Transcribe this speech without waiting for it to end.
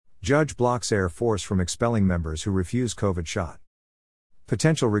Judge blocks Air Force from expelling members who refuse COVID shot.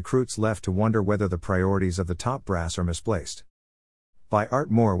 Potential recruits left to wonder whether the priorities of the top brass are misplaced. By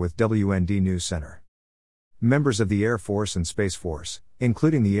Art Moore with WND News Center. Members of the Air Force and Space Force,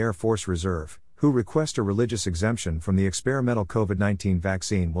 including the Air Force Reserve, who request a religious exemption from the experimental COVID-19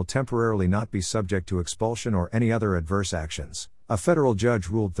 vaccine will temporarily not be subject to expulsion or any other adverse actions, a federal judge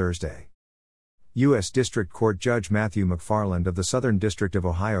ruled Thursday. U.S. District Court Judge Matthew McFarland of the Southern District of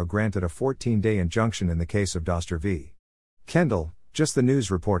Ohio granted a 14-day injunction in the case of Doster v. Kendall, Just the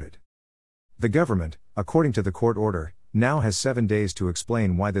News reported. The government, according to the court order, now has 7 days to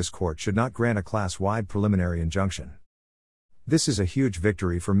explain why this court should not grant a class-wide preliminary injunction. This is a huge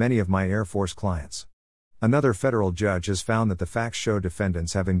victory for many of my Air Force clients. Another federal judge has found that the facts show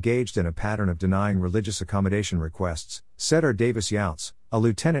defendants have engaged in a pattern of denying religious accommodation requests, said R. Davis Younts, a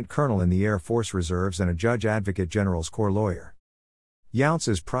lieutenant colonel in the Air Force Reserves and a Judge Advocate General's Corps lawyer. Younts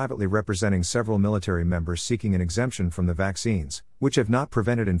is privately representing several military members seeking an exemption from the vaccines, which have not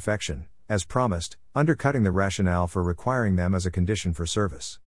prevented infection, as promised, undercutting the rationale for requiring them as a condition for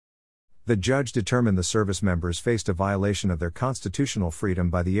service. The judge determined the service members faced a violation of their constitutional freedom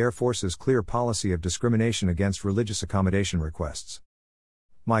by the Air Force's clear policy of discrimination against religious accommodation requests.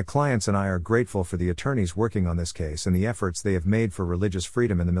 My clients and I are grateful for the attorneys working on this case and the efforts they have made for religious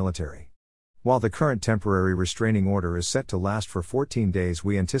freedom in the military. While the current temporary restraining order is set to last for 14 days,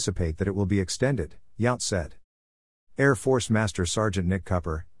 we anticipate that it will be extended, Younts said. Air Force Master Sergeant Nick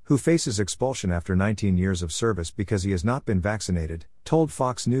Cupper, who faces expulsion after 19 years of service because he has not been vaccinated, told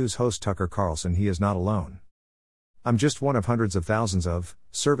Fox News host Tucker Carlson he is not alone. I'm just one of hundreds of thousands of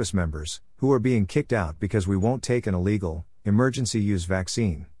service members who are being kicked out because we won't take an illegal, emergency use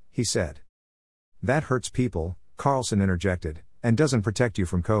vaccine, he said. That hurts people, Carlson interjected, and doesn't protect you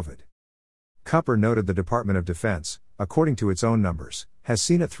from COVID. Cupper noted the Department of Defense, according to its own numbers, has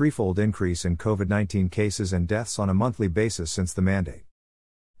seen a threefold increase in COVID-19 cases and deaths on a monthly basis since the mandate.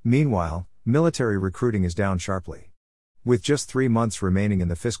 Meanwhile, military recruiting is down sharply. With just 3 months remaining in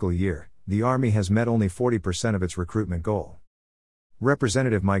the fiscal year, the Army has met only 40% of its recruitment goal.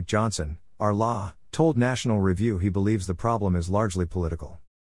 Representative Mike Johnson, R-Law, told National Review he believes the problem is largely political.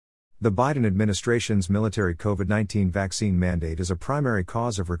 The Biden administration's military COVID-19 vaccine mandate is a primary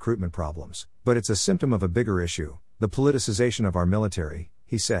cause of recruitment problems, but it's a symptom of a bigger issue, the politicization of our military,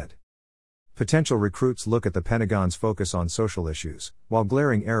 he said. Potential recruits look at the Pentagon's focus on social issues, while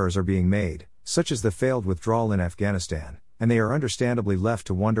glaring errors are being made, such as the failed withdrawal in Afghanistan, and they are understandably left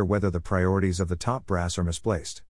to wonder whether the priorities of the top brass are misplaced.